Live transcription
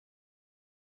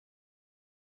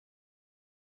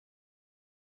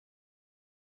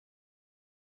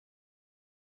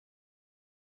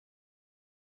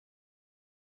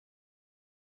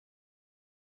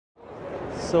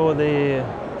So the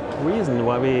reason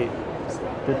why we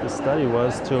did the study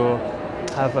was to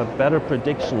have a better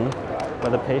prediction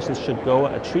whether patients should go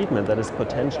a treatment that is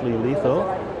potentially lethal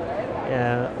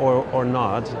or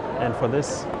not. And for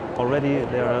this, already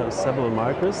there are several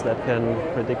markers that can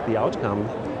predict the outcome.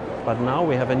 But now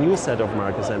we have a new set of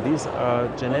markers, and these are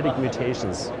genetic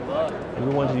mutations. And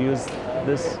we want to use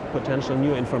this potential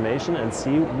new information and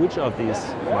see which of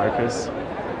these markers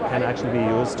can actually be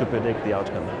used to predict the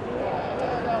outcome.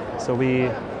 So we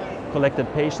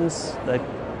collected patients that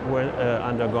were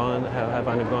have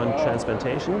undergone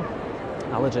transplantation,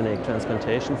 allogeneic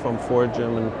transplantation, from 4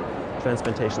 German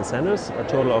transplantation centers, a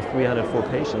total of 304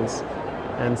 patients.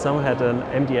 And some had an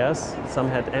MDS, some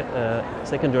had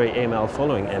secondary AML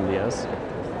following MDS.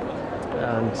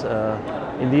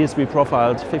 And in these we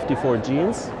profiled 54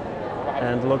 genes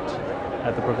and looked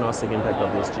at the prognostic impact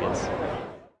of these genes.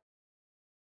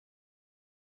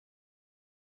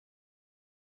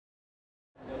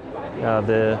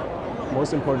 The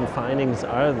most important findings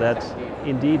are that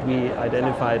indeed we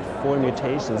identified 4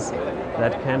 mutations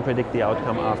that can predict the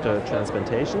outcome after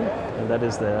transplantation, and that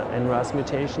is the NRAS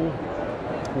mutation,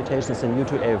 mutations in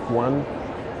U2AF1,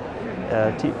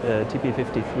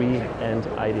 TP53 and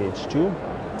IDH2.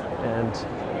 And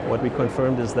what we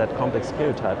confirmed is that complex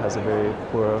karyotype has a very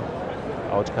poor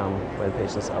outcome when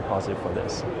patients are positive for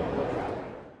this.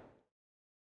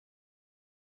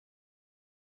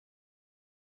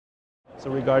 So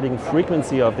regarding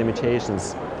frequency of the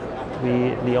mutations,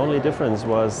 the only difference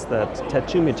was that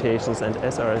TET2 mutations and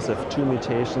SRSF2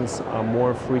 mutations are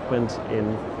more frequent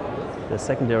in the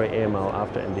secondary AML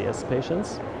after MDS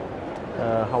patients.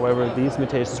 However, these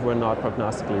mutations were not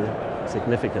prognostically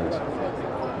significant.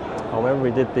 However, we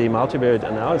did the multivariate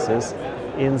analysis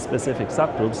in specific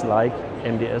subgroups like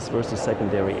MDS versus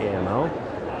secondary AML,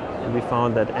 and we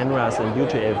found that NRAS and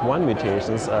U2AF1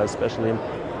 mutations are especially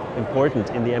important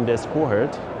in the MDS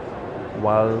cohort,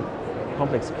 while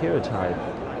complex karyotype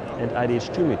and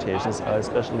IDH2 mutations are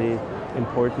especially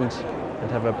important and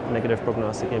have a negative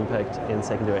prognostic impact in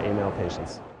secondary AML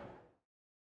patients.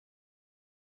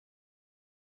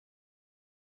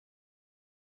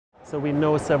 So we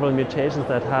know several mutations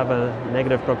that have a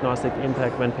negative prognostic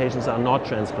impact when patients are not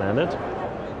transplanted.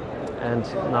 And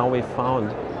now we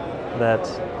found that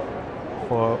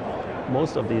for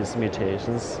most of these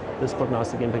mutations, this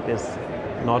prognostic impact is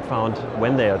not found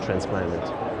when they are transplanted.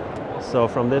 So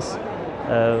from this,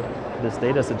 this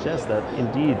data suggests that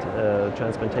indeed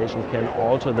transplantation can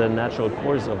alter the natural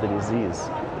course of the disease.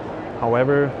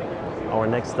 However, our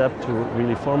next step to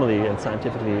really formally and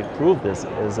scientifically prove this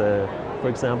is, for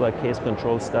example, a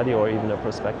case-controlled study or even a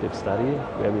prospective study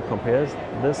where we compare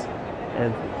this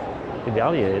and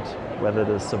evaluate whether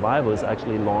the survival is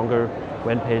actually longer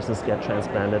when patients get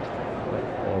transplanted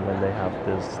when they have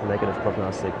this negative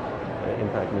prognostic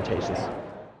impact mutations.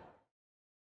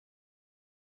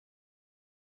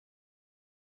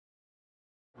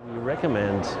 We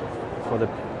recommend for the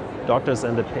doctors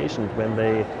and the patient, when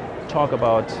they talk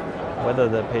about whether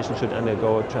the patient should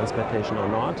undergo transplantation or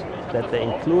not, that they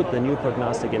include the new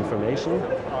prognostic information,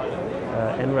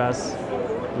 NRAS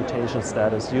mutation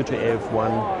status,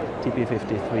 U2AF1,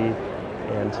 TP53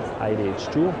 and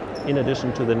IDH2, in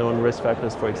addition to the known risk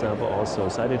factors, for example, also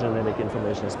cytogenetic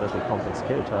information, especially complex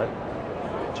karyotype,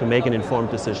 to make an informed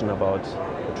decision about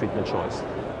the treatment choice.